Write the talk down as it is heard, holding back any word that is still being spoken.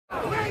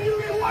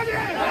want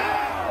it?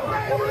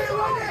 Where do we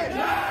want it?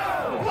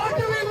 What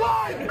do we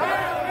want?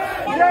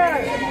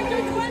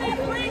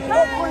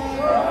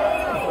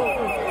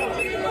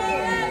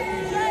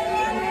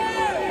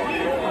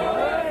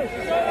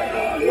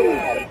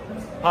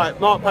 Hi,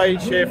 Mark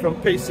Page here from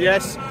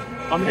PCS.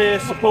 I'm here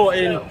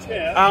supporting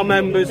our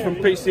members from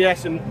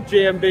PCS and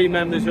GMB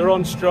members who are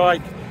on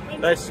strike.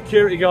 They're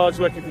security guards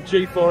working for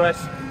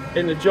G4S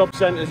in the job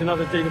centres and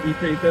other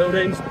DWP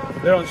buildings.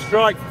 They're on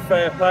strike for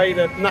fair pay.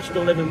 The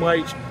national living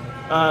wage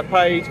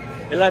paid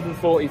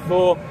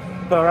 £11.44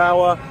 per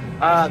hour.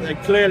 They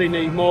clearly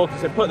need more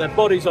because they put their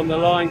bodies on the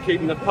line,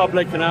 keeping the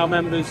public and our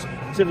members,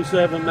 civil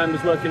servant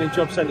members working in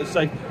job centres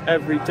safe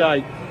every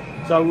day.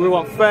 So we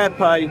want fair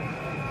pay,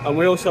 and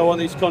we also want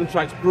these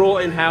contracts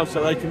brought in-house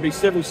so they can be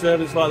civil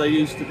servants like they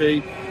used to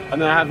be,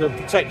 and they have the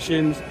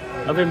protections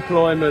of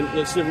employment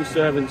that civil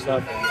servants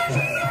have.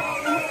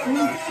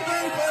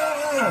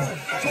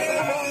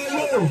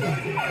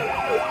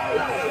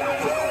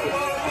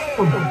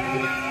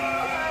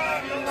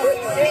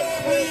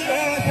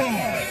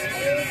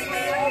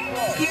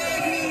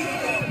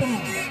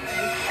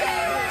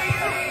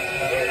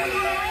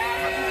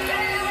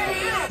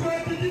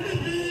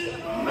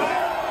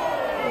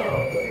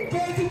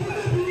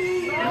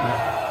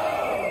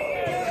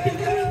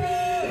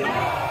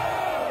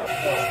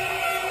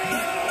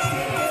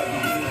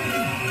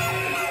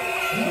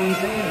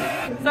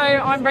 So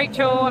I'm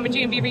Rachel, I'm a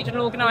GMB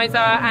regional organiser,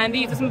 and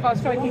these are some of our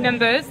striking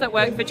members that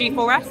work for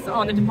G4S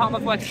on the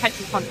Department of Work and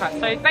Pensions contract.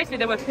 So basically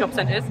they work at job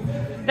centres.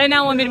 They're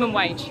now on minimum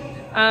wage,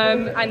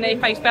 and they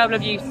face verbal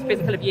abuse,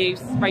 physical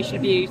abuse, racial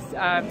abuse,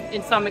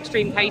 in some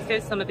extreme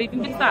cases, some have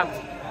even been stabbed.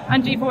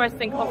 And G4S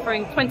think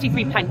offering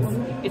 23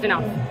 pence is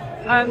enough.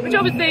 Which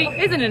obviously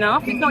isn't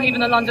enough. It's not even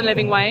the London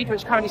living wage,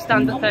 which currently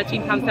stands at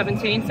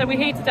 £13.17. So we're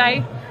here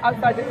today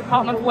outside the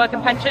Department of Work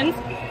and Pensions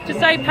to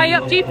say pay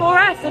up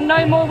G4S and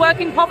no more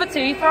working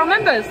poverty for our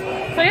members.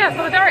 So yeah,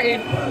 solidarity.